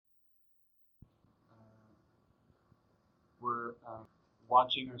We're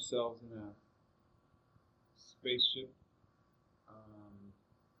launching ourselves in a spaceship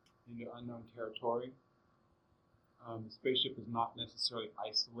into unknown territory. The spaceship is not necessarily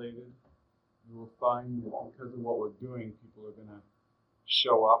isolated. You will find that because of what we're doing, people are going to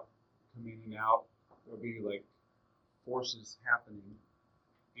show up, come in and out. There'll be like forces happening.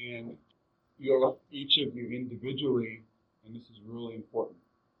 And each of you individually, and this is really important,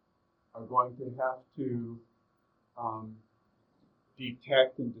 are going to have to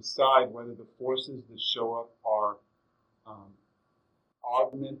detect and decide whether the forces that show up are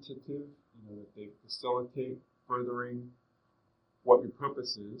augmentative, that they facilitate furthering what your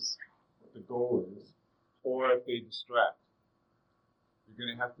purpose is, what the goal is, or if they distract. You're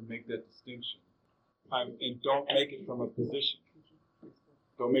going to have to make that distinction. And don't make it from a position.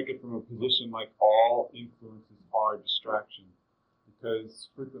 Don't make it from a position like all influences are distraction, because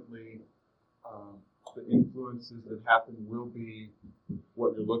frequently the influences that happen will be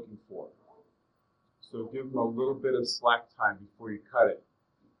what you're looking for. So give them a little bit of slack time before you cut it.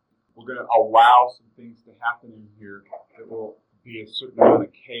 We're going to allow some things to happen in here that will be a certain amount of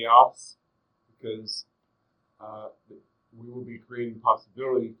chaos, because we will be creating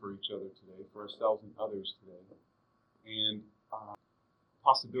possibility for each other today, for ourselves and others today. And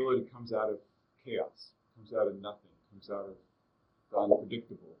possibility comes out of chaos, comes out of nothing, comes out of the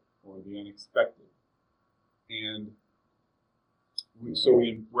unpredictable or the unexpected. And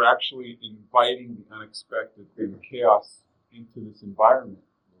we're actually inviting the unexpected and chaos into this environment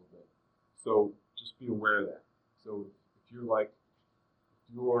a little bit. So just be aware of that. So if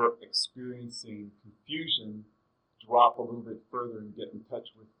you're experiencing confusion, drop a little bit further and get in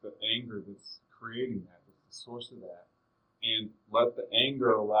touch with the anger that's creating that, that's the source of that. And let the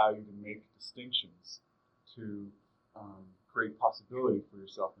anger allow you to make distinctions to create possibility for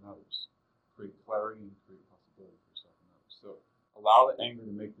yourself and others. Create clarity and create possibility for yourself and others. So allow the anger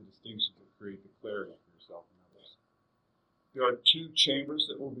to make the distinctions and create the clarity for yourself and others. There are 2 chambers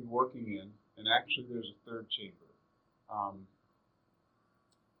that we'll be working in, and actually there's a 3rd chamber.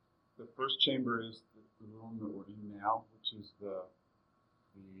 The first chamber is the room that we're in now, which is the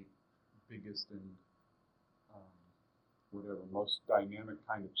biggest and most dynamic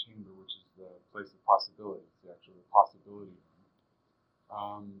kind of chamber, which is the place of possibility. It's actually the possibility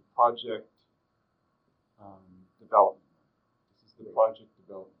room. Project development room. This is the project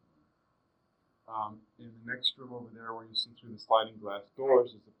development room. In the next room over there, where you see through the sliding glass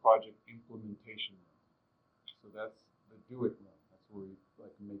doors, is the project implementation room. So that's the do it room. That's where we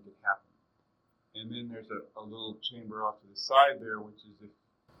like to make it happen. And then there's a little chamber off to the side there, which is if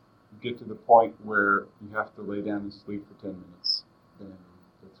you get to the point where you have to lay down and sleep for 10 minutes, then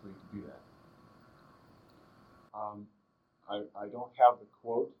that's where you can do that. I don't have the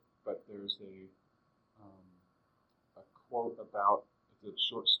quote, but there's a quote about, it's a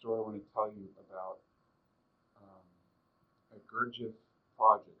short story I want to tell you about a Gurdjieff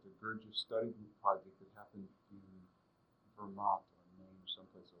project, a Gurdjieff study group project that happened in Vermont or Maine or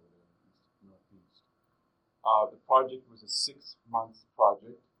someplace over there in the Northeast. The project was a 6-month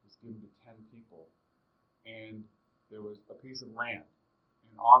project. It was given to 10 people. And there was a piece of land.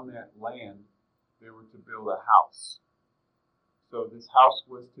 And on that land, they were to build a house. So this house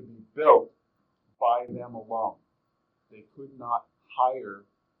was to be built by them alone. They could not hire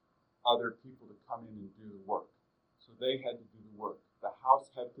other people to come in and do the work. So they had to do the work. The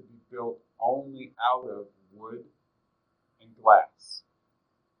house had to be built only out of wood and glass,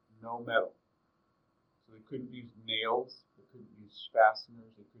 no metal. So they couldn't use nails, they couldn't use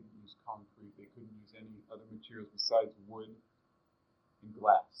fasteners, they couldn't use concrete, they couldn't use any other materials besides wood and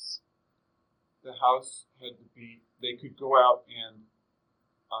glass. The house had to be, they could go out and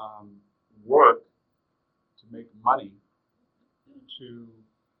work to make money to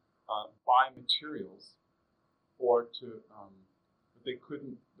buy materials, or to, but they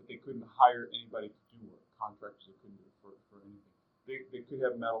couldn't hire anybody to do work. Contractors, they couldn't do it for anything. They could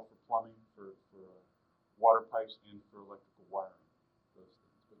have metal for plumbing, for water pipes, and for electrical wiring, those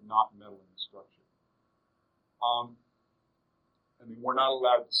things, but not metal in the structure. We're not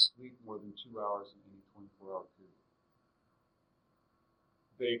allowed to sleep more than 2 hours in any 24-hour period.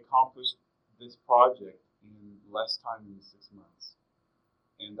 They accomplished this project in less time than 6 months.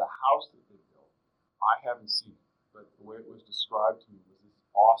 And the house that they built, I haven't seen it, but the way it was described to me was this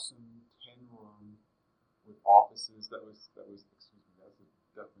awesome 10-room with offices. That's the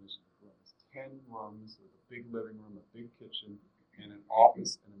definition of room. It's 10 rooms with a big living room, a big kitchen, and an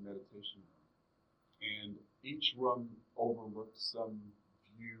office and a meditation room. And each room overlooked some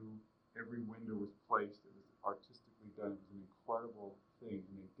view. Every window was placed. It was artistically done. It was an incredible thing,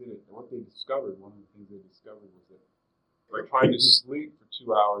 and they did it. And what they discovered, one of the things they discovered was that by trying to sleep for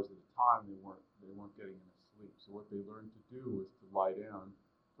 2 hours at a time, they weren't getting enough sleep. So what they learned to do was to lie down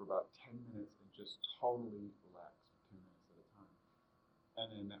for about 10 minutes and just totally relax for 10 minutes at a time. And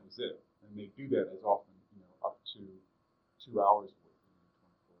then that was it. And they do that as often, up to 2 hours within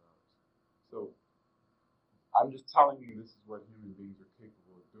 24 hours. So I'm just telling you this is what human beings are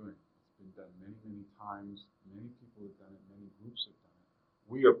capable of doing. It's been done many, many times. Many people have done it. Many groups have done it.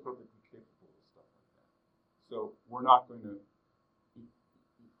 We are perfectly capable of stuff like that. So we're not going to,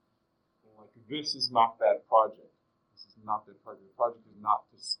 like, this is not that project. This is not that project. The project is not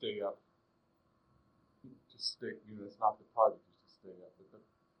to stay up. That's not the project, is to stay up.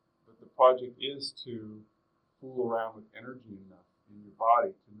 But the project is to fool around with energy enough in your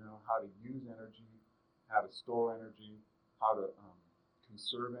body to know how to use energy, how to store energy, how to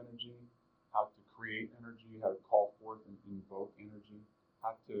conserve energy, how to create energy, how to call forth and invoke energy,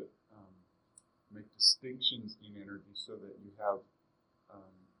 how to make distinctions in energy so that you have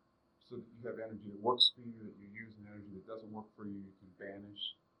energy that works for you, that you use, and energy that doesn't work for you, you can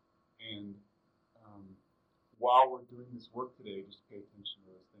banish. And while we're doing this work today, just pay attention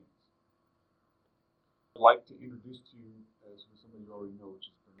to those things. I'd like to introduce to you, as some of you already know, which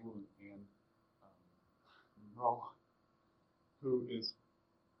is Callahan and Monroe, who is,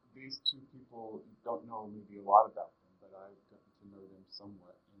 these two people, you don't know maybe a lot about them, but I've gotten to know them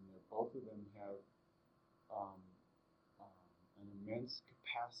somewhat. And both of them have an immense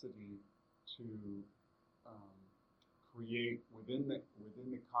capacity to create within the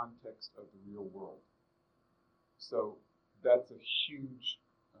context of the real world. So that's a huge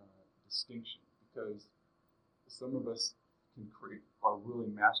distinction, because some of us are really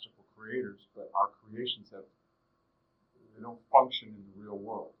masterful creators, but our creations they don't function in the real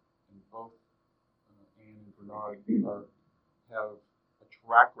world. And both Anne and Bernard have a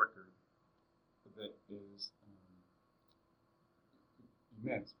track record that is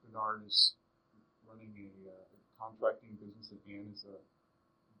immense. Bernard is running a contracting business, and Anne is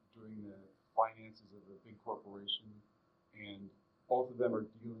doing the finances of a big corporation, and both of them are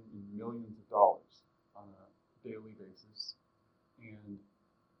dealing in millions of dollars on a daily basis, and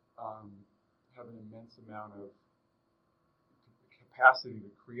have an immense amount of capacity to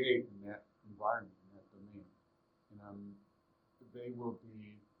create in that environment, in that domain. And they will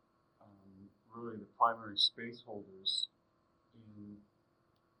be really the primary space holders in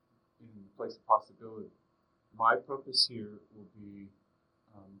the place of possibility. My purpose here will be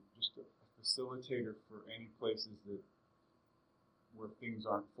just a facilitator for any places where things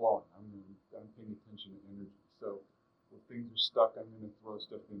aren't flowing. I'm paying attention to energy. So where things are stuck, I'm going to throw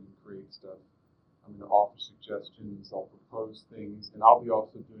stuff in and create stuff. I'm going to offer suggestions. I'll propose things, and we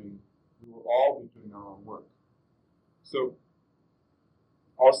will all be doing our own work. So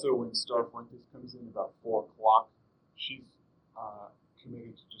also when Star Fuentes comes in about 4 o'clock, she's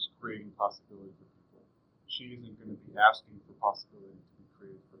committed to just creating possibility for people. She isn't going to be asking for possibility to be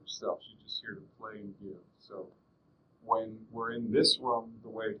created for herself. She's just here to play and give. So when we're in this room, the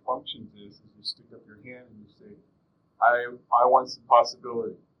way it functions is you stick up your hand and you say, I want some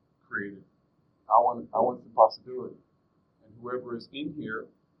possibility created. I want some possibility. And whoever is in here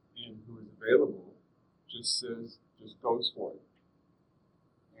and who is available just goes for it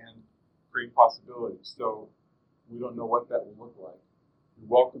and create possibilities. So we don't know what that will look like. You're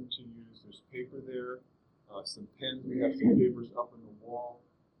welcome to use, there's paper there, some pens. We have some papers up on the wall.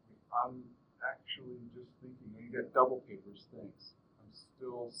 I'm actually just thinking, you got double papers, thanks. I'm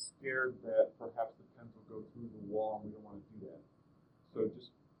still scared that perhaps the pens will go through the wall, and we don't want to do that. So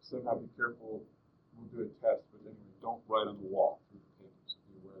just somehow be careful. We'll do a test, but anyway, don't write on the wall through the papers, so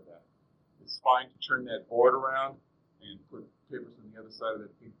be aware of that. It's fine to turn that board around and put papers on the other side of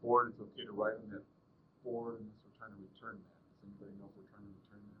that big board. It's okay to write on that board, unless we're trying to return that. Does anybody know if we're trying to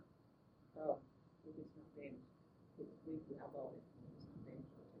return that? Oh, if it's not damaged. We have all it. It's not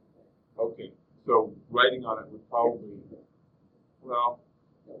damaged. Okay, so writing on it would probably, well.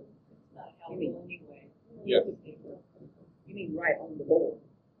 It's not helpful anyway. Yes. You mean right on the board?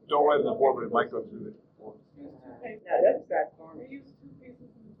 Don't write on the board, but it might go through the board. That's varnish. We use 2 pieces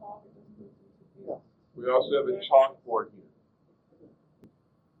in the top, it doesn't go through 2 pieces. We also have a chalkboard here. So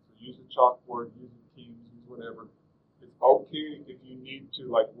use a chalkboard, use the keys, use whatever. It's okay if you need to,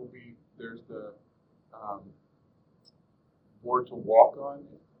 like there's the board to walk on.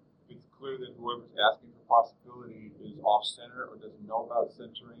 It's clear that whoever's asking for possibility is off center or doesn't know about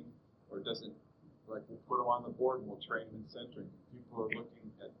centering or doesn't, we'll put them on the board and we'll train them in centering. People are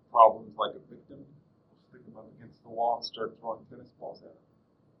looking at problems like a victim, we'll stick them up against the wall and start throwing tennis balls at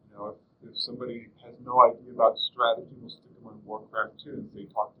them. If somebody has no idea about strategy, we'll stick them on Warcraft 2 and say,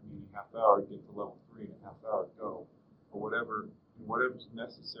 talk to me in a half hour, get to level 3 in a half hour, go. or whatever's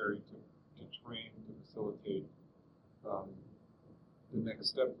necessary to train, to facilitate the next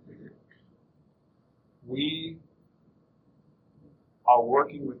step. We are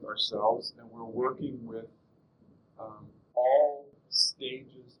working with ourselves, and we're working with all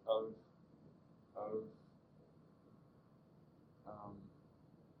stages of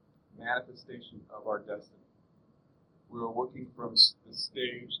manifestation of our destiny. We're working from the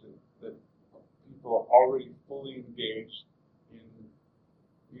stage that people are already fully engaged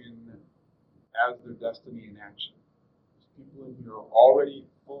in as their destiny in action. There's people in here are already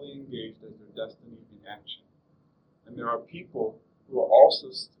fully engaged as their destiny in action. And there are people who are also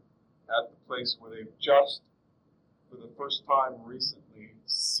at the place where they've just, for the first time recently,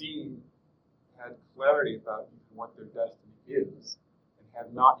 had clarity about even what their destiny is, and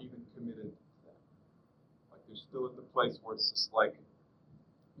have not even committed to that. Like they're still at the place where it's just like,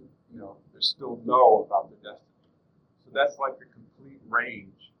 they still know about their destiny. So that's like the complete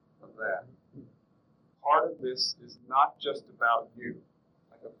range of that. Part of this is not just about you.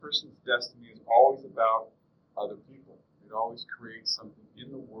 Like a person's destiny is always about other people. It always creates something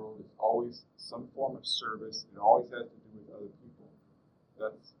in the world. It's always some form of service. It always has to do with other people.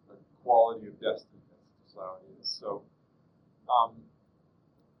 That's a quality of destiny. That's how it is. So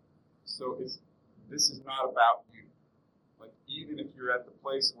this is not about you. Like even if you're at the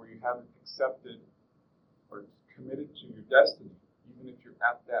place where you haven't accepted or committed to your destiny, even if you're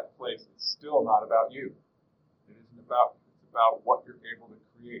at that place, it's still not about you. It isn't about. It's about what you're able to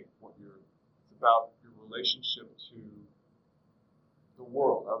create. It's about your relationship to the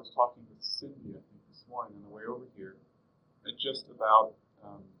world. I was talking with Cindy, I think, this morning on the way over here, and just about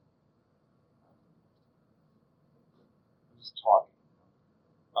just talking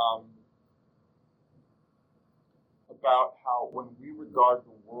about how when we regard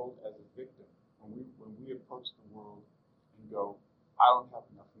the world as a victim, when we approach the world and go, I don't have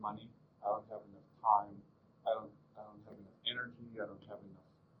enough money, I don't have enough time, I don't have enough energy, I don't have enough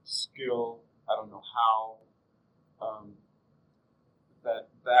skill, I don't know how.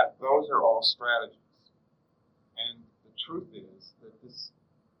 That those are all strategies, and the truth is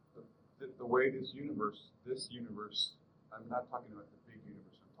that the way this universe, I'm not talking about the big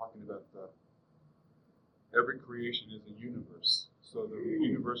universe. I'm talking about every creation is a universe. So the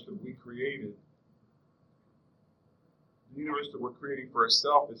universe that we created, the universe that we're creating for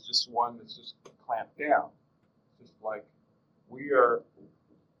ourselves is just one that's just clamped down. It's just like we are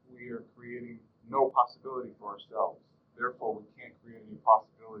creating no possibility for ourselves. Therefore, we can't create any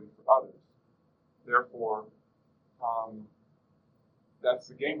possibility for others. Therefore, that's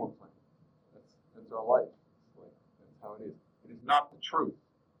the game we're playing. That's our life. That's how it is. It is not the truth.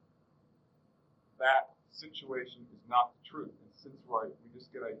 That situation is not the truth. And since we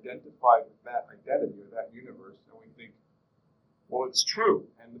just get identified with that identity or that universe, and we think, well, it's true.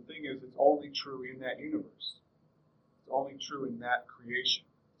 And the thing is, it's only true in that universe. It's only true in that creation.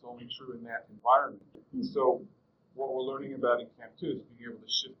 It's only true in that environment. And so what we're learning about in Camp 2 is being able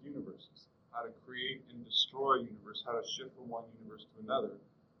to shift universes, how to create and destroy a universe, how to shift from one universe to another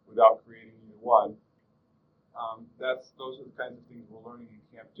without creating either one. Those are the kinds of things we're learning in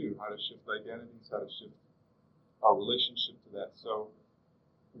Camp 2, how to shift identities, how to shift our relationship to that. So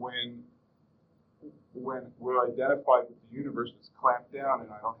when we're identified with the universe that's clamped down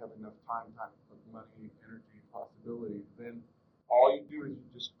and I don't have enough time, money, energy, possibility, then all you do is you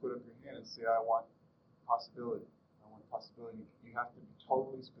just put up your hand and say, I want possibility. I want possibility. You have to be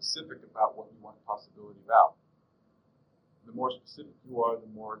totally specific about what you want possibility about. The more specific you are, the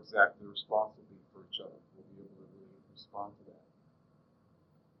more exact the response will be for each other. We'll be able to really respond to that.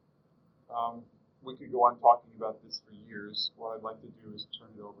 We could go on talking about this for years. What I'd like to do is turn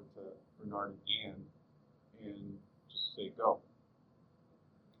it over to Bernard and Ann and just say go.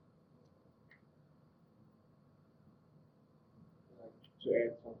 To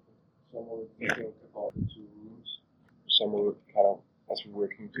add something, some were thinking about the two rooms. Some were kind of as we're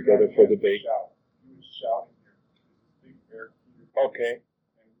working together for the day. You were shouting here. Okay.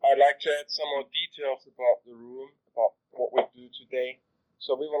 I'd like to add some more details about the room, about what we do today.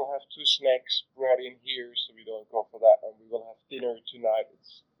 So we will have 2 snacks brought in here, so we don't go for that. And we will have dinner tonight.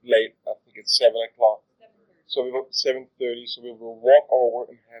 It's late. I think it's 7 o'clock. 7:30. So we will 7:30. So we will walk over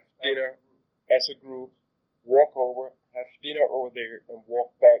and have dinner as a group. Walk over, have dinner over there, and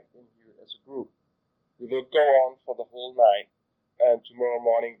walk back in here as a group. We will go on for the whole night. And tomorrow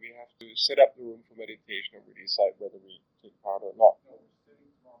morning we have to set up the room for meditation, and we decide whether we take part or not. No, we're sitting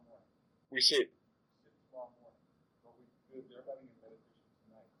tomorrow morning. We sit. Tomorrow morning. But they're having a meditation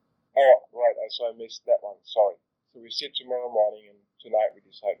tonight. Oh, right. So I missed that one. Sorry. So we sit tomorrow morning, and tonight we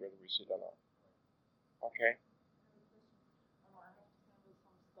decide whether we sit or not. Okay.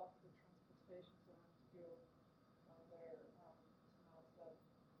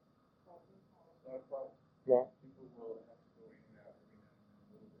 not a problem. No. People will have to go in and out every now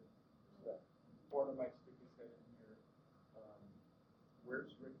and then a little bit. So, Porter might stick his head in here.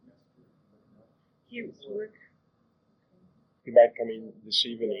 Where's Rick Nestor? Huge work. He might come in this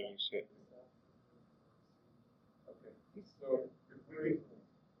evening. He said. Okay. So if we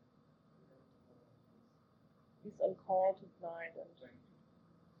He's on call tonight and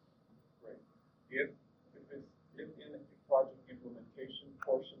right. If in the project implementation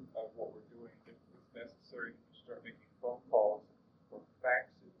portion of what we're doing, if it's necessary to start making phone calls or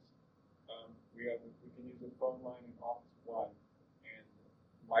faxes, we can use a phone line in Office One, and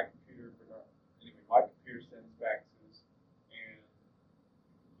my computer sends faxes, and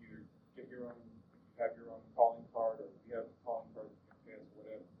you get your own, you have your own calling card, or we have a calling card that you can pass,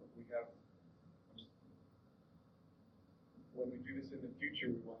 whatever. But we have, when we do this in the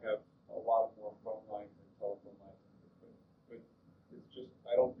future, we will have a lot more phone lines and telephone lines. But it's just,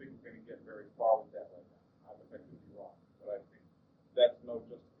 I don't think we're going to get very far with that right now. I could be wrong, but I think that's no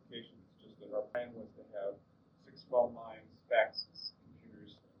justification. It's just that our plan was to have 6 phone lines, faxes,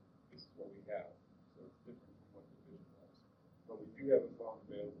 computers, and this is what we have. So it's different from what the vision was. But we do have a phone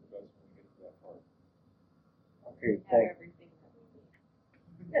available to us when we get to that part. Okay. we have everything that we need.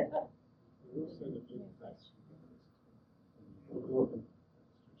 We'll send a big fax. Is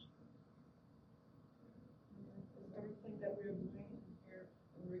everything that we're doing here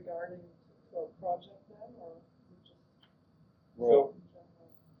regarding to our project then, or we just So, in general?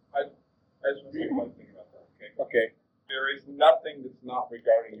 I just want to say one thing about that, okay? Okay. There is nothing that's not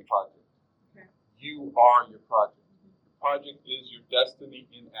regarding your project. Okay. You are your project. Your project is your destiny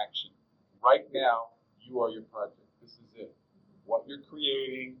in action. Right now, you are your project. This is it. What you're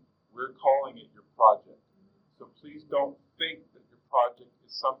creating, we're calling it your project. So please don't think that your project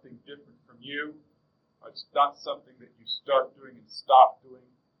is something different from you. It's not something that you start doing and stop doing.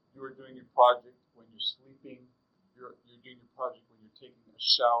 You are doing your project when you're sleeping. You're doing your project when you're taking a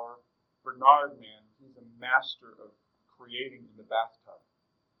shower. Bernard, man, he's a master of creating in the bathtub.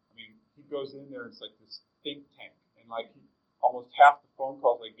 I mean, he goes in there, it's like this think tank. And like almost half the phone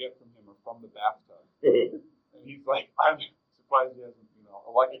calls I get from him are from the bathtub. And he's like, I'm surprised he hasn't,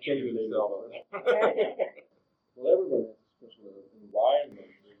 electrocuted himself. Well, everyone has a special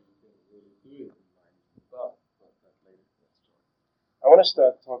environment where you can really do it in mind stuff, but that later that story. I want to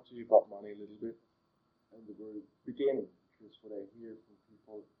start talk to you about money a little bit in the very beginning, because what I hear from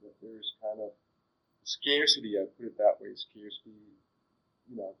people that there's kind of scarcity. I put it that way, scarcity,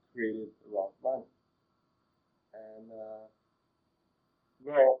 created around money. And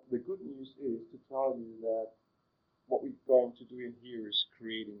well, the good news is to tell you that what we're going to do in here is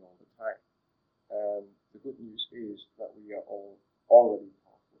creating all the time. And the good news is that we are all already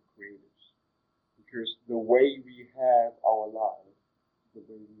powerful creators. Because the way we have our lives, the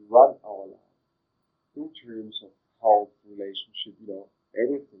way we run our lives, in terms of health, relationship,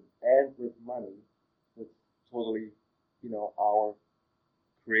 everything, and with money, that's totally, our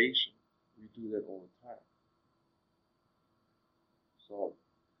creation. We do that all the time. So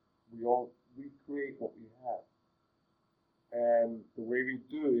we create what we have. And the way we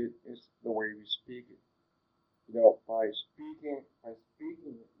do it is the way we speak it. By speaking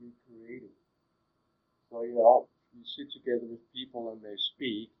it, we create it. So, you sit together with people and they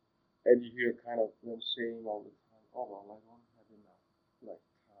speak, and you hear kind of them saying all the time, oh, well, I don't have enough,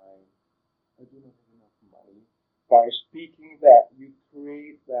 time. I do not have enough money. By speaking that, you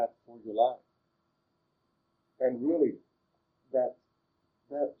create that for your life. And really, that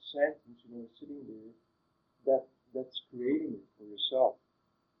sentence, sitting there, that's creating it for yourself.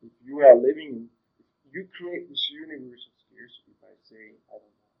 If you are living, if you create this universe of scarcity by saying, I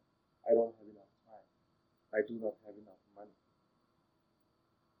don't have enough time. I do not have enough money.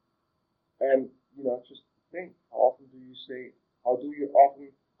 And, just think, how often do you say, how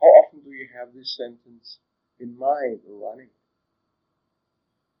often do you have this sentence in mind or running?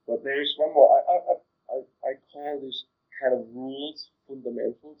 But there is one more. I call this kind of rules,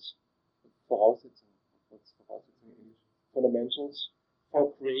 fundamentals, Voraussetzungen. What's Voraussetzungen in English? Fundamentals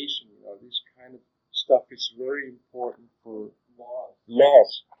for creation. This kind of stuff is very important for laws.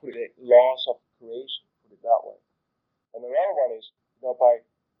 Laws of creation. Put it that way. And another one is, by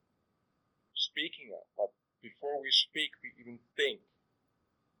speaking up. But before we speak, we even think.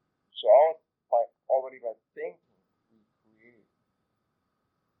 So already by thinking, we create.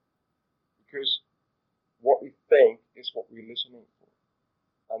 Because what we think is what we're listening for.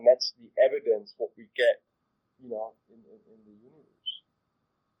 And that's the evidence what we get, in the universe.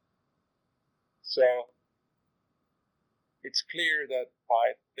 So it's clear that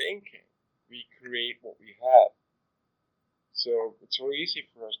by thinking, we create what we have. So it's very easy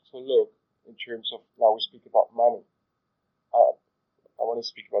for us to look in terms of, now we speak about money. I want to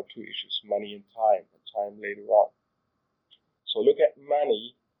speak about two issues, money and time later on. So look at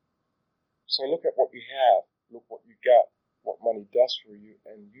money. So look at what you have, look what you got, what money does for you,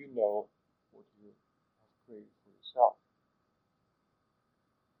 and you know what you have created for yourself.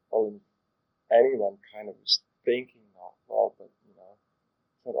 Well, anyone kind of is thinking now, well, but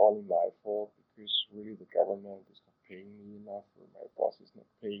it's not only my fault because really the government is not paying me enough, or my boss is not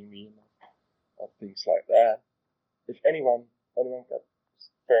paying me enough, or things like that. If anyone got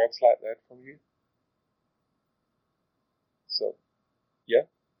thoughts like that from you? So, yeah.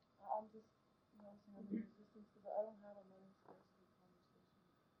 I'm just noticing I'm in resistance because I don't have a money scarcity conversation.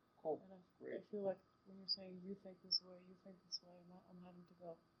 Cool. And I Great. feel like when you're saying you think this way, I'm having to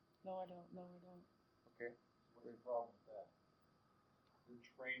go, no, I don't. Okay. What's the problem with that? You're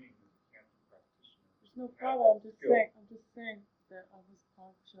training as a cancer practitioner. There's no You have problem. that I'm skill. just saying that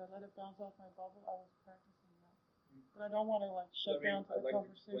should I let it bounce off my bubble? I was practicing that. But I don't want to shut down to I'd the like to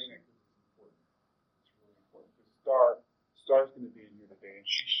explain conversation. it because it's important. It's really important. Because Star's going to be in here today, and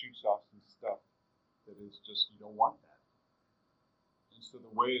she shoots off some stuff that is just, you don't want that. And so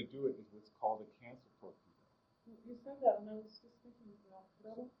the way to do it is what's called a cancer torpedo. You said that, and I was just thinking about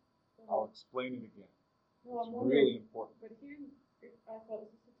it. I'll explain it again. No, It's I'm wondering. really important. But he didn't. I thought,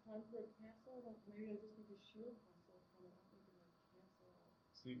 is this a time for a cancel? Maybe I just need to shield myself from it. I'm thinking cancel.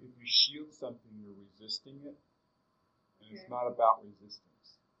 See, if you shield something, you're resisting it, and it's Okay. not about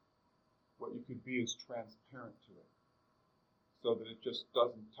resistance. What you could be is transparent to it, so that it just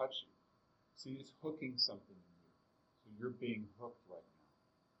doesn't touch you. See, it's hooking something in you, so you're being hooked right now.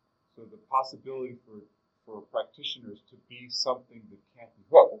 So the possibility for practitioners to be something that can't be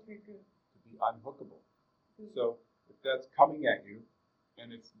hooked, Okay, good. to be unhookable. Good. So if that's coming at you,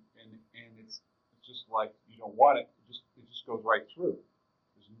 and it's just like you don't want it, it just goes right through,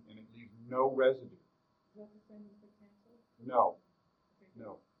 and it leaves no residue. Is that the same as the cancel? No, Okay,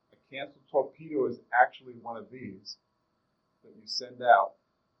 no. A cancer torpedo is actually one of these that you send out.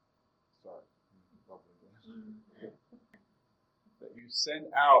 Sorry, that you send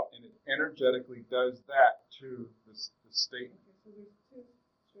out, and it energetically does that to the state. Okay, so there's two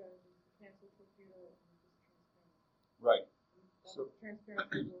strategies: the cancel torpedo and just transparent. Right. That's So transparent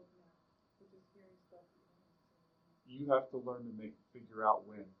will work now, which is hearing stuff that you don't necessarily you have to learn to figure out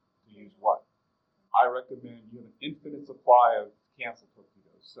when to use what. I recommend you have an infinite supply of cancel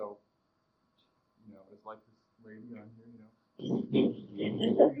torpedoes. So, it's like this lady on here,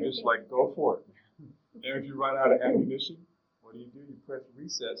 you just go for it. And if you run out of ammunition, what do? You press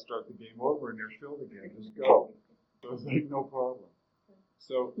reset, start the game over, and they're filled again. Just go. So it's no problem.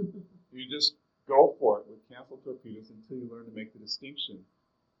 So you just go for it with cancel torpedoes until you learn to make the distinction.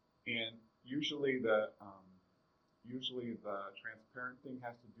 And usually the transparent thing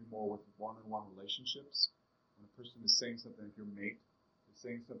has to do more with one-on-one relationships. When a person is saying something, like your mate is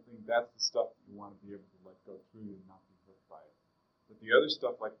saying something, that's the stuff that you want to be able to let go through and not be hooked by it. But the other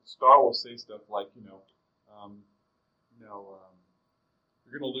stuff, like Star will say stuff like, you're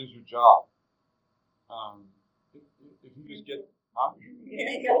going to lose your job. If you just get, huh?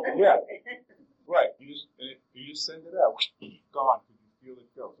 Yeah, right. You just send it out. Gone. Because you feel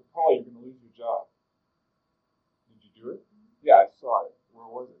it go. So Paul, you're going to lose your job. Did you do it? Yeah, I saw it. Where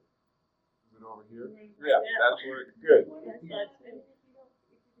was it? Is it over here? Yeah, that's where it's good. If you just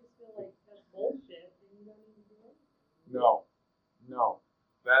feel like that's bullshit, then you don't even do it. No.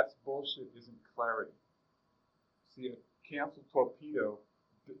 That's bullshit isn't clarity. See, a canceled torpedo,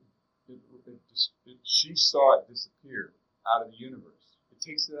 she saw it disappear out of the universe. It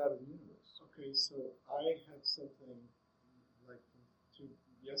takes it out of the universe. Okay, so I had something like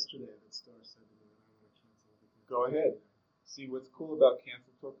yesterday that Star said to me, and I want to cancel it. Go ahead. See, what's cool about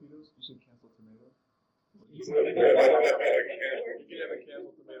canceled torpedoes? You should cancel tomatoes. You can have a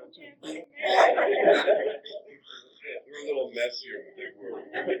canceled tomato too. They're a little messier, but they work.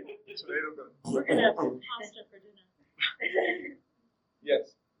 We're gonna have some pasta for dinner.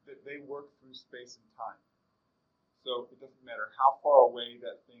 Yes, they work through space and time. So it doesn't matter how far away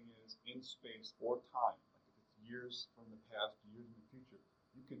that thing is in space or time. Like if it's years from the past, years in the future,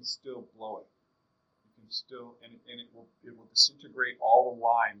 you can still blow it. You can still, and it will disintegrate all the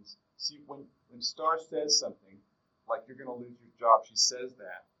lines. See, when Star says something like you're going to lose your job, she says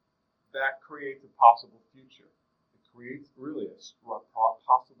that creates a possible future. It creates really a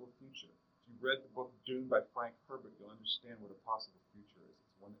possible future. If you read the book Dune by Frank Herbert, you'll understand what a possible future is.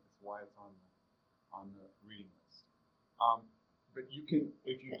 It's why it's on the reading list. But you can,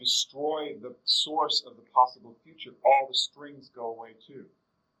 if you destroy the source of the possible future, all the strings go away too.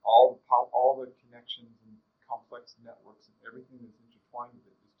 All the connections and complex networks and everything that's intertwined with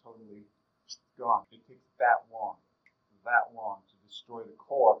it is totally gone. It takes that long to destroy the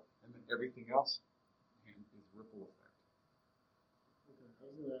core, and then everything else is ripple effect. Okay, I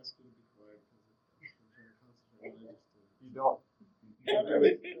was gonna ask you to be quiet because I'm trying to concentrate on what I just did. You don't.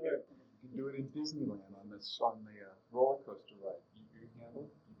 You can do it in Disneyland on the roller coaster ride. You handle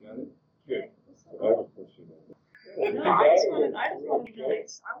it. You got it. Good. I have a question. No, I just wanted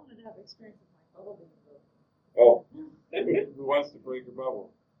to have experience with my bubble being broken. Oh, Who wants to break a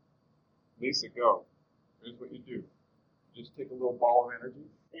bubble? Lisa, go. Here's what you do. Just take a little ball of energy.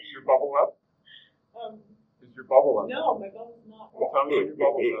 Is your bubble up? Is your bubble up? No, my bubble's not. Well, tell me when your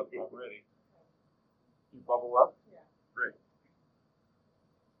bubble's up. I'm ready. Your bubble up? Yeah. Great.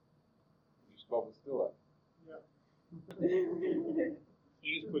 Your bubble's still up. Yeah. You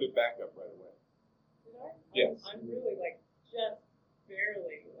just put it back up right away. Did I? Yes. I'm really just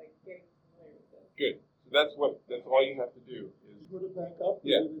barely getting familiar with this. Good. So that's all you have to do is Put it back up.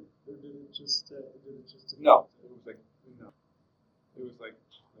 Yeah. Or did it just? no. It was like no. It was like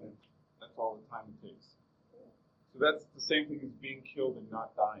that's all the time it takes. So that's the same thing as being killed and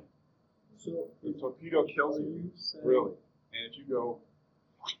not dying. So The torpedo kills are you, you saying really. And if you go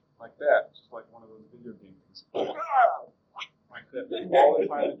like that, just like one of those video game things, like that, that's all the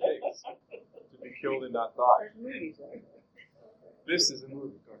time it takes to be killed and not die. There's movies like that. This is a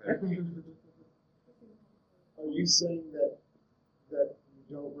movie. Go ahead. Are you saying that you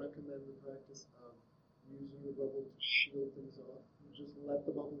don't recommend the practice of using the bubble to shield things off? You just let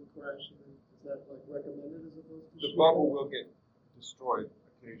the bubble crash, and then is that recommended as opposed to The shielding? bubble will get destroyed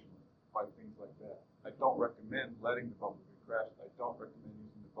occasionally by things like that. I don't recommend letting the bubble get crashed. I don't recommend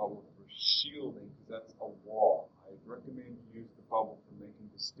using the bubble for shielding because that's a wall. I recommend you use the bubble for making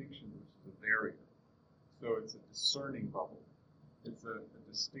distinction, which is a barrier. So it's a discerning bubble. It's a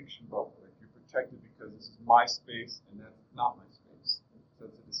distinction bubble. Like you're protected because this is my space and that's not my space. So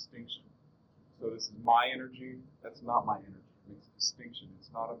it's a distinction. So this is my energy, that's not my energy. It makes a distinction.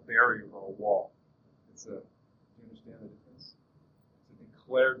 It's not a barrier or a wall. Do you understand the difference? It's a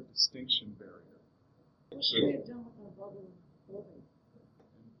declared distinction barrier. What should we have done with our bubble and building?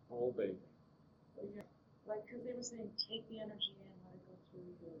 And full bathing. Because they were saying, take the energy in, let it go through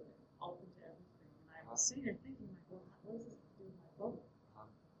you, and open to everything. And I was sitting there thinking, well, what does this have to do with my bubble?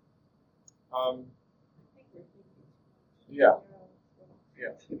 I think we're thinking too much. Yeah.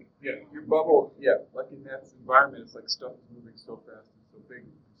 Your bubble, like in that environment, it's like stuff is moving so fast and so big,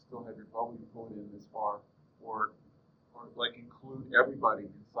 you can still have your bubble, you pull it in this far, or like include everybody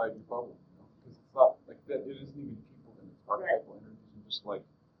inside your bubble, because it's not like that, it isn't even people in it, it's archetypal energies, and just like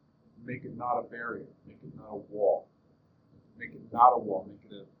make it not a barrier, make it not a wall, make it not a wall, make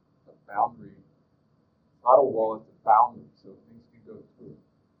it a boundary. It's not a wall, it's a boundary, so things can go through.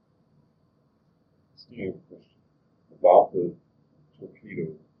 Steve, question about the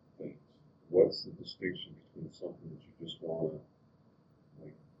torpedo things. What's the distinction between something that you just want to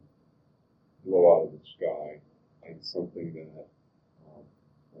like blow out of the sky and something that,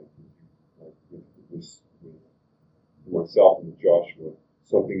 with myself and with Joshua,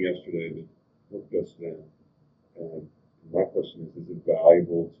 something yesterday that hooked us down. And my question is it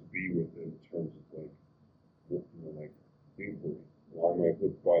valuable to be with it in terms of inquiry? Why am I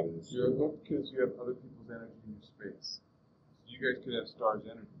hooked by this? You're hooked because you have other people's energy in your space. So you guys could have stars'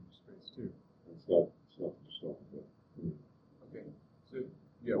 energy in your space too. It's not just something that. Okay. So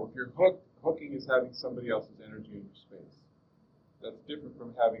if you're hooked, hooking is having somebody else's energy in your space. That's different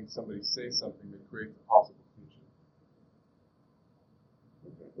from having somebody say something that creates a possible future.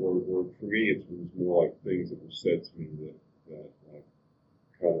 Okay. Or for me, it was more like things that were said to me that like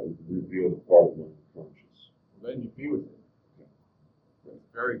kind of revealed a part of my unconscious. Well, then you be with it. Okay. That's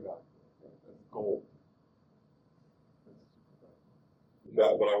very valuable. That's gold. That's super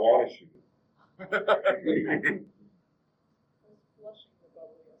valuable. But I want to shoot it. I was flushing the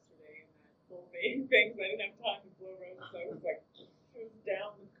bubble yesterday in that full bathing thing, so I didn't have time to blow roses. So I was it was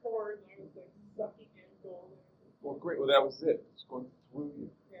down the cord, and I was sucking in gold. Well, great. Well, that was it. It's going through you.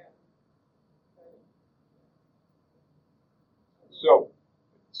 Yeah. So,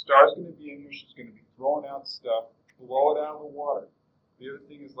 the star's going to be in you. She's going to be throwing out stuff. Blow it out of the water. The other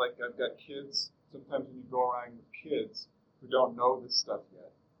thing is, like, I've got kids. Sometimes when you go around with kids who don't know this stuff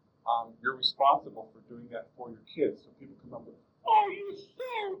yet, you're responsible for doing that for your kids. So people come up with, oh, you're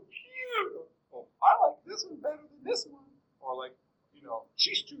so cute. Oh, I like this one better than this one. Or like,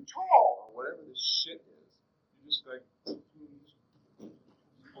 she's too tall. Or whatever this shit is. You just like,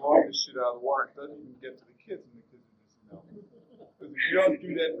 blowing this shit out of the water. It doesn't even get to the kids. And the kids are just, because if you don't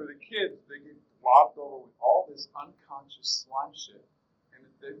do that for the kids, they get lopped over with all this unconscious slime shit. And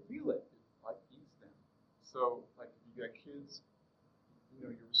they feel it. It like eats them. So, like, if you got kids,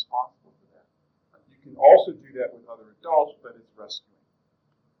 you're responsible for that. can also do that with other adults, but it's rescuing.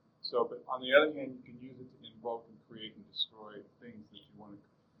 So, but on the other hand, you can use it to invoke and create and destroy things that you want to,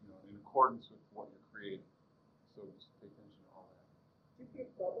 in accordance with what you're creating. So just pay attention to all that. Do you put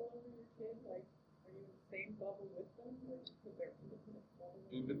bubble over your kid? Like, are you in the same bubble with them, or do you put their independent bubble?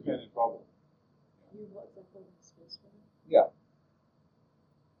 Independent bubble. You want the holding space for them? Yeah.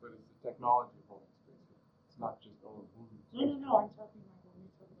 But it's the technology of holding space. It's not just moving. No. I'm talking like when we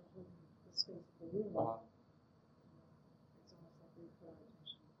talk about holding the space of the room. It's almost like we put our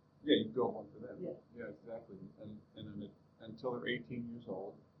attention. Yeah, you build one for them. Yeah. Exactly. And until they're 18 years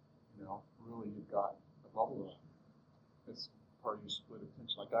old, really you've got a bubble around. It's part of your split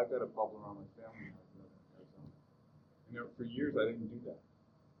attention. Like I've got a bubble around my family now. For years I didn't do that.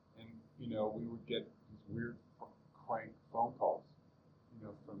 And, we would get these weird crank phone calls,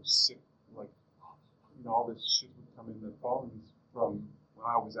 from sick, all this shit would come in the phones from when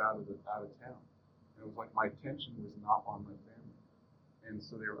I was out of town. And it was like my attention was not on my family. And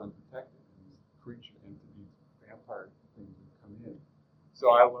so they were unprotected. And these creature entities, vampire things would come in. So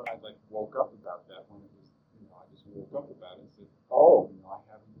I woke up about that when it was, I just woke up about it and said, I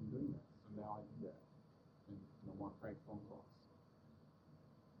haven't been doing that. So now I do that. And no more prank phone calls.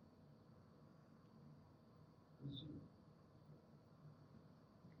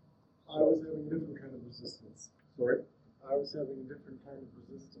 I was having a different kind of resistance. Sorry? I was having a different kind of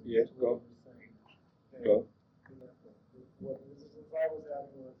resistance Yeah, to what you were saying. Go. What resistance I was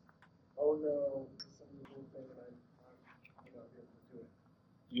having was, oh no, this is some new thing and I'm not able to do it.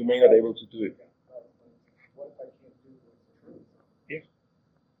 You may not able to do it. What if I can't do what's the truth? Yeah.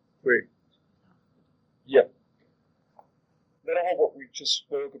 Great. Yeah. Then what we just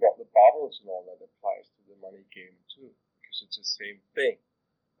spoke about the bubbles and all that applies to the money game too, because it's the same thing.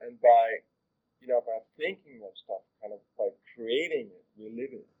 And by thinking that stuff, kind of by creating it, we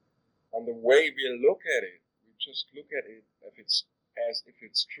live it. And the way we look at it, we just look at it as if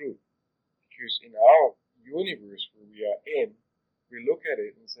it's true. Because in our universe where we are in, we look at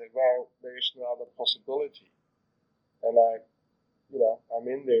it and say, well, there is no other possibility. And I'm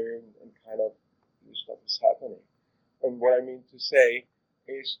in there and kind of this stuff is happening. And what I mean to say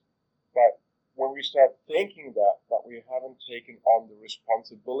is that when we start thinking that we haven't taken on the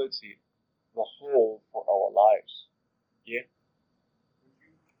responsibility, the whole for our lives. Yeah? Would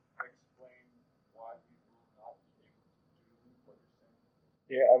you explain why you will not be able to do what you're saying?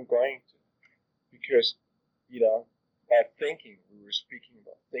 Yeah, I'm going to. Because, by thinking, we were speaking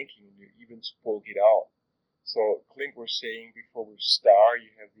about thinking, and you even spoke it out. So Clint was saying before we start,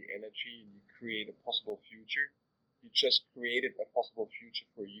 you have the energy and you create a possible future. You just created a possible future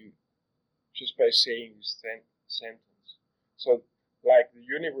for you. Just by saying this sentence. So, like the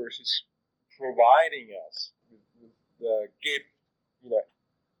universe is providing us with the gift,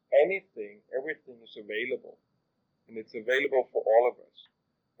 everything is available. And it's available for all of us.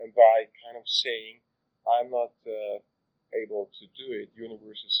 And by kind of saying, I'm not able to do it,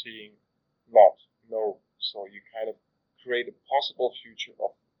 universe is saying, no. So you kind of create a possible future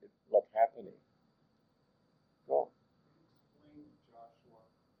of it not happening. Go. Explain to Joshua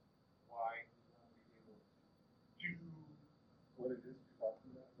why he won't be able to do what it is you're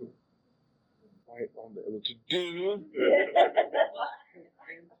talking about. Why it won't be able to do?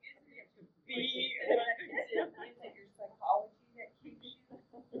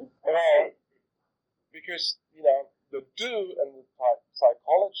 Because, the do and the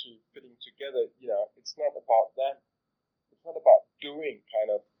psychology fitting together, it's not about that. It's not about doing,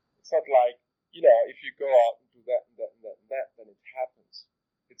 kind of. It's not like, if you go out and do that and that and that and that, then it happens.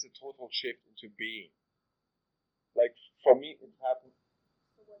 It's a total shift into being. Like, for me, it happened.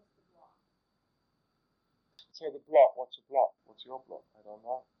 So what's the block? So the block, what's a block? What's your block? I don't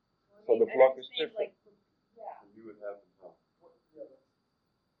know. So the block is different. You would have to know.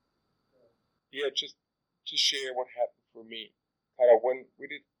 Yeah, just to share what happened for me. Kind of when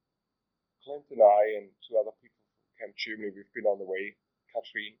we did, Clint and I and two other people from Camp Germany, we've been on the way.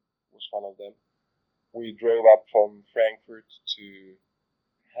 Katrin was one of them. We drove up from Frankfurt to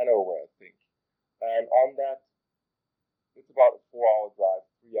Hanover, I think. And on that, it's about a 4-hour drive,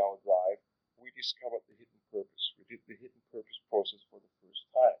 3-hour drive, we discovered the hidden purpose. We did the hidden purpose process for the first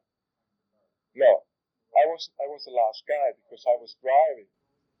time. No, I was the last guy because I was driving.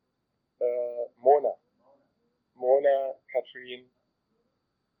 Mona, Katrin,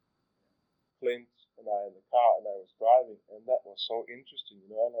 Clint, and I in the car, and I was driving, and that was so interesting,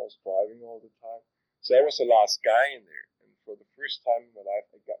 and I was driving all the time. So I was the last guy in there, and for the first time in my life,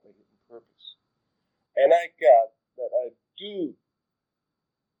 I got my hidden purpose. And I got that I do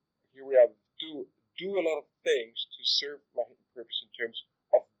a lot of things to serve my hidden purpose in terms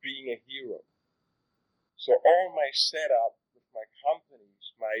of being a hero. setup with my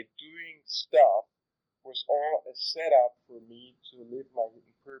companies, my doing stuff, was all a setup for me to live my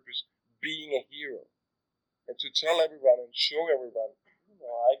hidden purpose, being a hero. And to tell everyone and show everyone,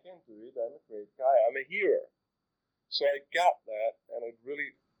 I can do it, I'm a great guy, I'm a hero. So I got that, and it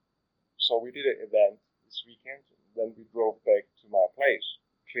really, so we did an event this weekend, and then we drove back to my place,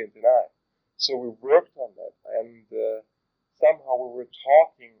 Clint and I. So we worked on that, and somehow we were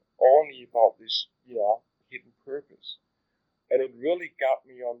talking only about this, hidden purpose. And it really got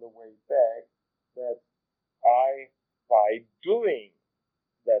me on the way back that by doing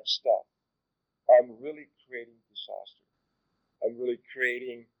that stuff, I'm really creating disaster. I'm really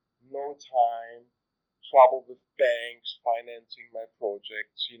creating no time, trouble with banks, financing my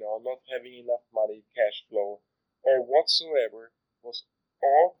projects, not having enough money, cash flow, or whatsoever, was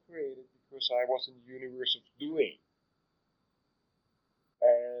all created because I was in the universe of doing.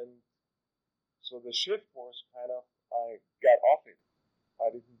 And so the shift was kind of, I got off it. I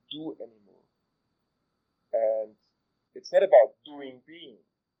didn't do anymore. And it's not about doing being,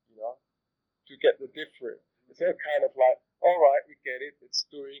 to get the difference. It's not kind of like, all right, we get it, it's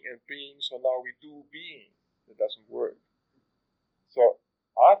doing and being, so now we do being. That doesn't work. So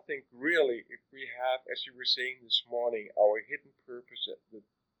I think really if we have, as you were saying this morning, our hidden purpose at the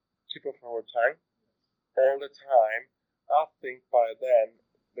tip of our tongue all the time, I think by then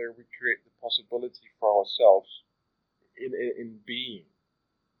there we create the possibility for ourselves in being.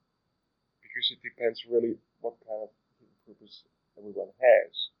 Because it depends really what kind of hidden purpose everyone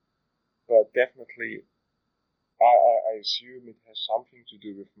has. But definitely, I assume it has something to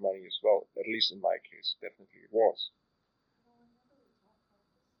do with money as well. At least in my case, definitely it was. Whenever we talk about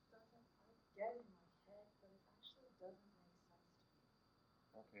this stuff, I get in my head, but it actually doesn't make sense to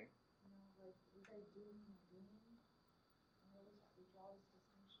me. Okay. Like we say doing and being, we draw this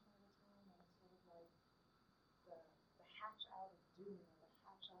distinction all the time, and it's sort of like the hatch out of doing or the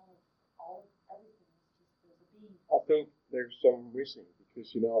hatch out of everything is just there's a being. I think there's some missing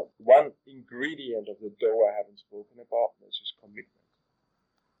because one ingredient of the dough I haven't spoken about is just commitment.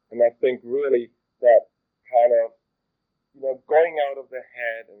 And I think really that kind of going out of the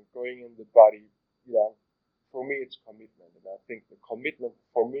head and going in the body, for me it's commitment. And I think the commitment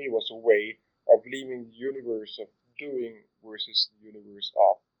for me was a way of leaving the universe of doing versus the universe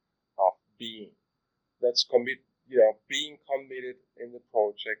of being. That's being committed in the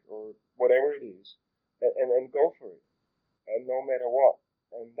project or whatever it is, and go for it, and no matter what.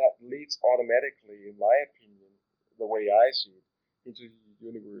 And that leads automatically, in my opinion, the way I see it, into the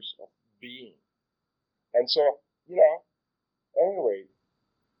universe of being. And so, anyway,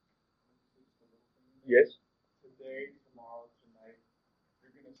 yes. Today, tomorrow, tonight,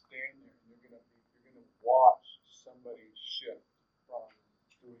 you're gonna stand there and you're gonna watch somebody shift from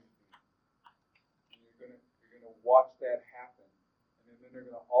doing being. And you're gonna watch that happen, and then they're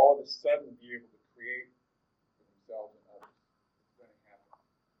gonna all of a sudden be able to create for themselves and others. It's gonna happen,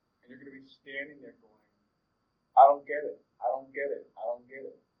 and you're gonna be standing there going, I don't get it, I don't get it, I don't get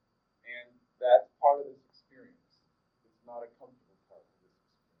it, and that's part of this experience. It's not a comfortable part of this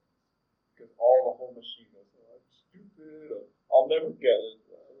experience because all the whole machine goes, oh, I'm stupid, I'll never get it.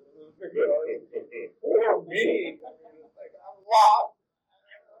 Or me. I mean, it's like, I'm lost.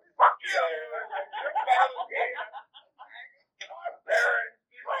 Fuck you. You're better than me. I'm parent.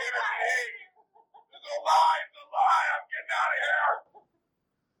 You're better than me. It's a lie. It's a lie. I'm getting out of here.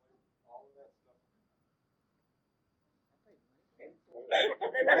 All of that stuff.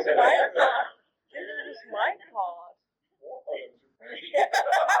 This is my thought. This is my thought.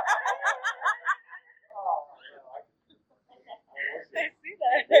 I see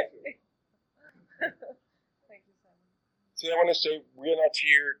that. Thank you, Simon. See, I want to say we're not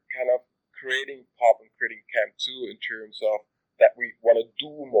here kind of creating pop and creating camp 2 in terms of that we want to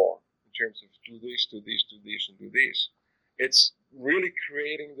do more, in terms of do this, do this, do this, and do this. It's really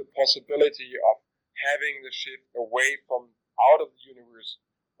creating the possibility of having the shift away from out of the universe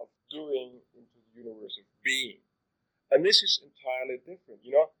of doing into the universe of being. And this is entirely different.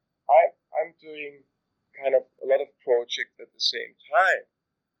 I'm doing kind of a lot of projects at the same time.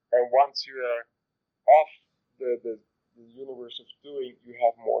 And once you are off the universe of doing, you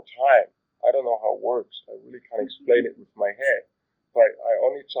have more time. I don't know how it works. I really can't explain it with my head. But I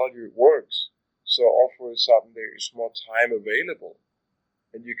only tell you it works. So all of a sudden there is more time available.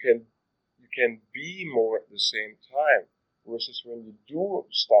 And you can be more at the same time. Versus when you do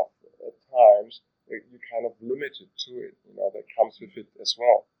stuff at times, you're kind of limited to it. That comes with it as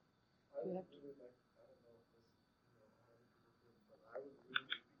well. I would really like, I don't know if this, how many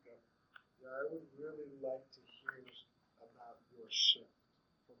people feel, but I would really like to hear about your shift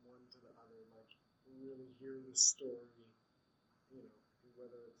from one to the other, like really hear the story, you know,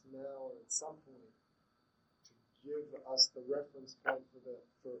 whether it's now or at some point, to give us the reference point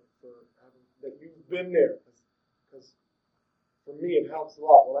for having that you've been there, because for me it helps a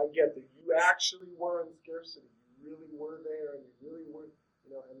lot when I get that you actually were in scarcity, you really were there, and you really were, you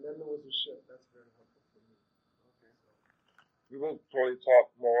know, and then there was a shift. That's very helpful for me. Okay. We will probably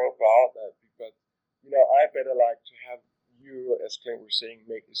talk more about that, but you know, I better like to have you, as Clint was saying,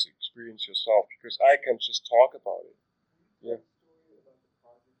 make this experience yourself, because I can just talk about it. Yeah. Story about the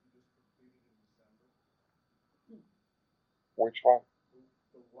project you just completed in December. Which one?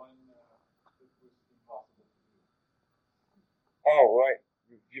 The one that was impossible to do. Oh, right.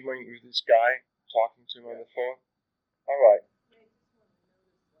 You mean with this guy talking to him on the phone? All right. Yeah, I just want to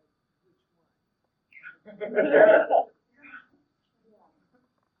notice, like, which one. Yeah.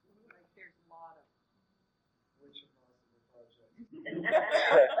 Like, there's a lot of Which impossible project?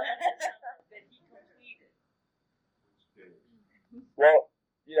 that he completed. Well,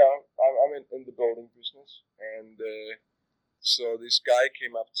 you know, I'm in the building business, and so this guy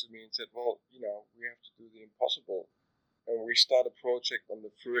came up to me and said, well, you know, we have to do the impossible. And we start a project on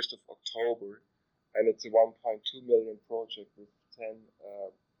the 1st of October, and it's a 1.2 million project with 10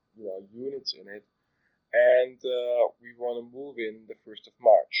 units in it. And we want to move in the 1st of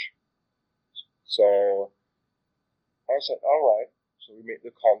March. So I said, all right. So we made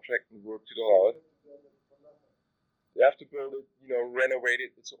the contract and worked it all out. You have to build it, you know, renovate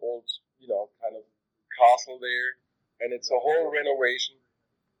it. It's an old, you know, kind of castle there, and it's a whole renovation.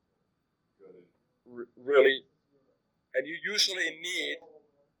 Really, and you usually need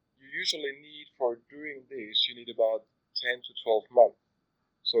for doing this, you need about 10 to 12 months.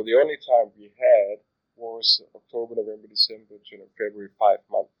 So the only time we had was October, November, December, January, February, 5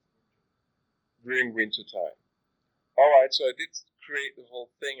 months during winter time. All right, so I did create the whole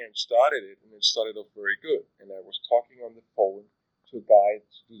thing and started it, and it started off very good. And I was talking on the phone to a guy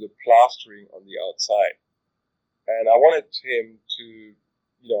to do the plastering on the outside, and I wanted him to,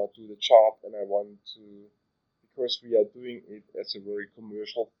 you know, do the job, and I wanted to, because we are doing it as a very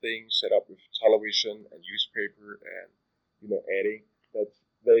commercial thing, set up with television and newspaper and, you know, adding, that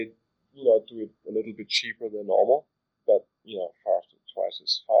they, you know, do it a little bit cheaper than normal, but, you know, twice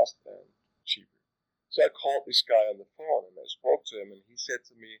as fast and cheaper. So I called this guy on the phone and I spoke to him, and he said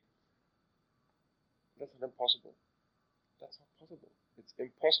to me, that's not impossible. That's not possible. It's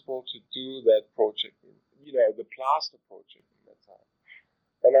impossible to do that project, you know, the plaster project in that time.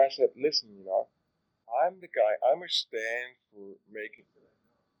 And I said, listen, you know, I'm the guy, I'm a stand for making it.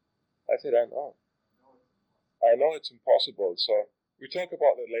 I said, I know it's impossible. So we talk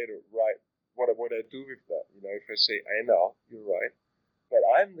about that later, right? What I do with that, you know, if I say, I know, you're right. But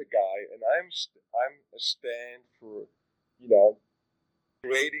I'm the guy, and I'm a stand for, you know,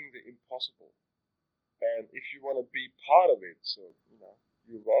 creating the impossible. And if you want to be part of it, so, you know,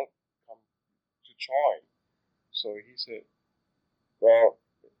 you're welcome to join. So he said, well,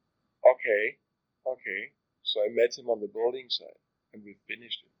 okay. So I met him on the building site, and we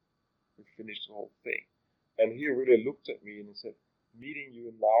finished it. We finished the whole thing. And he really looked at me and he said, meeting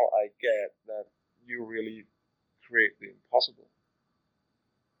you now, I get that you really create the impossible.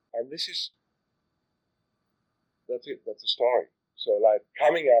 And that's it, that's the story. So like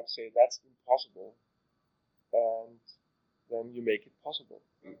coming up, say that's impossible, and then you make it possible.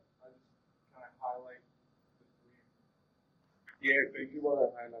 I just kind of highlight the three. Yeah, if you want to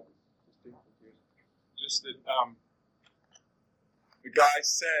highlight the statement here. Just that the guy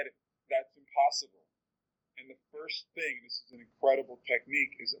said that's impossible. And the first thing, this is an incredible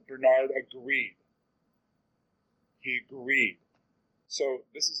technique, is that Bernard agreed. He agreed. So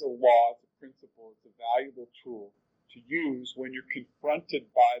this is a law, it's a principle, it's a valuable tool to use when you're confronted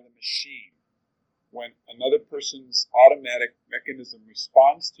by the machine. When another person's automatic mechanism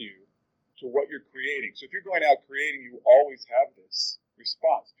responds to you, to what you're creating. So if you're going out creating, you always have this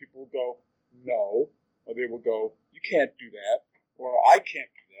response. People will go, no, or they will go, you can't do that, or I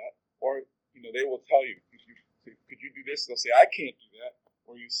can't do that, or they will tell you, could you do this? They'll say, I can't do that,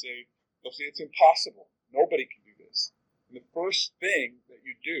 or they'll say it's impossible. Nobody can do this. And the first thing that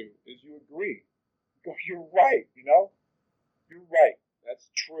you do is you agree. You go, you're right, you're right. That's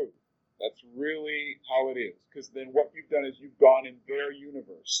true. That's really how it is. Because then what you've done is you've gone in their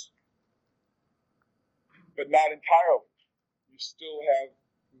universe. But not entirely. You still have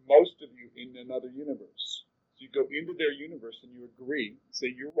most of you in another universe. So you go into their universe and you agree, say,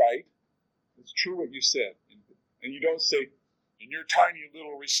 you're right. It's true what you said. And you don't say, in your tiny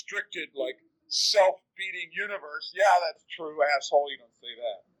little restricted, like, self-beating universe, yeah, that's true, asshole. You don't say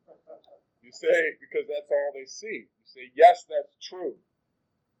that. You say, because that's all they see. You say, yes, that's true.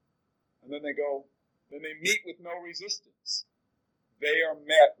 And then they go, then they meet with no resistance. They are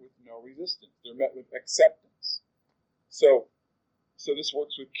met with no resistance. They're met with acceptance. So this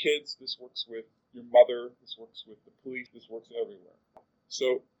works with kids. This works with your mother. This works with the police. This works everywhere.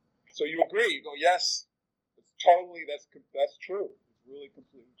 So you agree. You go, yes, that's true. It's really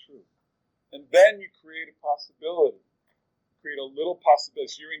completely true. And then you create a possibility. Create a little possibility.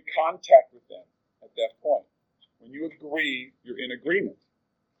 So you're in contact with them at that point. When you agree, you're in agreement.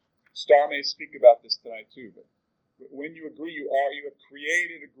 Star may speak about this tonight too, but when you agree, you have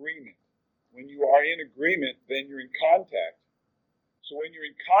created agreement. When you are in agreement, then you're in contact. So when you're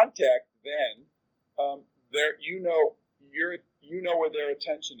in contact, then you know where their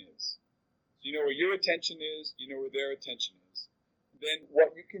attention is. So you know where your attention is. You know where their attention is. Then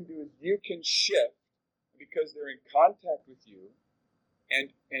what you can do is you can shift because they're in contact with you,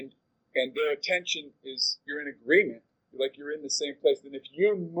 and their attention is you're in agreement, like you're in the same place. Then if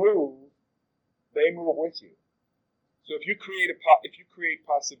you move, they move with you. So if you create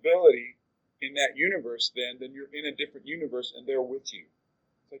possibility in that universe, then you're in a different universe and they're with you.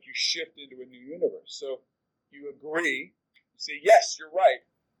 It's like you shift into a new universe. So you agree, you say, yes, you're right.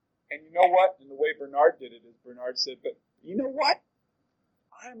 And you know what? And the way Bernard did it is Bernard said, but you know what?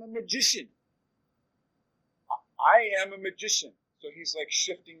 I'm a magician. I am a magician. So he's like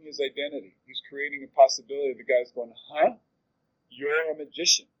shifting his identity. He's creating a possibility. The guy's going, huh? You're a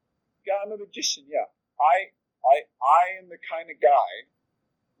magician. Yeah, I'm a magician, yeah. I am the kind of guy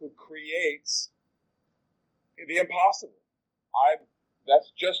who creates the impossible.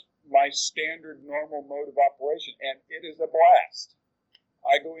 That's just my standard normal mode of operation, and it is a blast.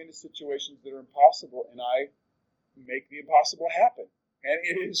 I go into situations that are impossible and I make the impossible happen. And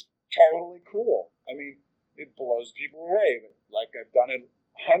it is totally cool. I mean, it blows people away. Like I've done it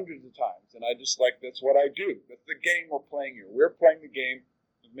hundreds of times, and I just that's what I do. That's the game we're playing here. We're playing the game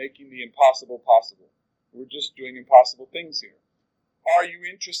of making the impossible possible. We're just doing impossible things here. Are you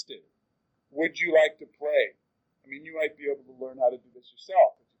interested? Would you like to play? I mean, you might be able to learn how to do this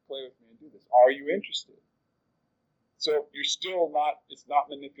yourself if you play with me and do this. Are you interested? So you're still not, it's not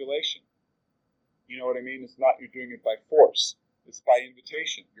manipulation. You know what I mean? It's not you're doing it by force. It's by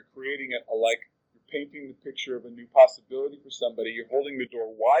invitation. You're creating it you're painting the picture of a new possibility for somebody. You're holding the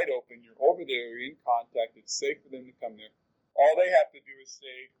door wide open. You're over there. You're in contact. It's safe for them to come there. All they have to do is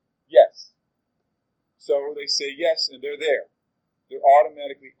say yes. So they say yes, and they're there. They're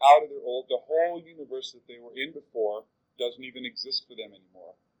automatically out of the whole universe that they were in before doesn't even exist for them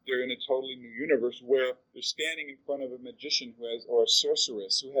anymore. They're in a totally new universe where they're standing in front of a magician or a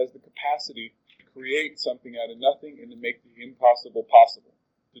sorceress who has the capacity to create something out of nothing and to make the impossible possible,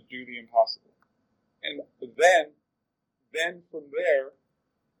 to do the impossible. And then from there,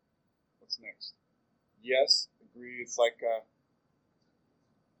 what's next? Yes, agree. It's like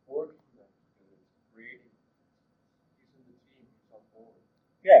Working for them, because it's creating, using the team, yourself forward.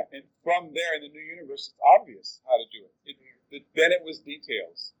 yeah, and from there in the new universe, it's obvious how to do it. Then it was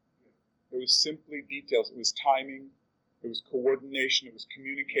details. It was simply details. It was timing. It was coordination. It was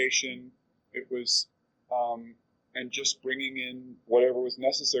communication. It was, and just bringing in whatever was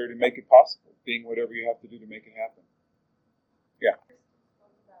necessary to make it possible, being whatever you have to do to make it happen. Yeah.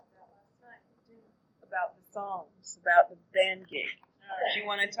 About the songs, about the band gig. Do you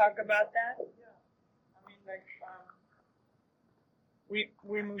want to talk about that? Yeah. I mean,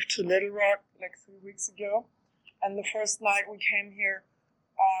 we moved to Little Rock 3 weeks ago, and the first night we came here,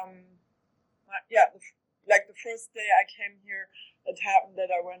 the first day I came here, it happened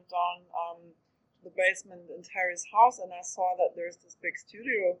that I went down to the basement in Terry's house, and I saw that there's this big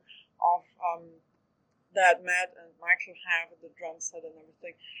studio of that Matt and Michael have with the drum set and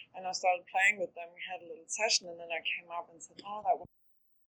everything, and I started playing with them. We had a little session, and then I came up and said, oh, that was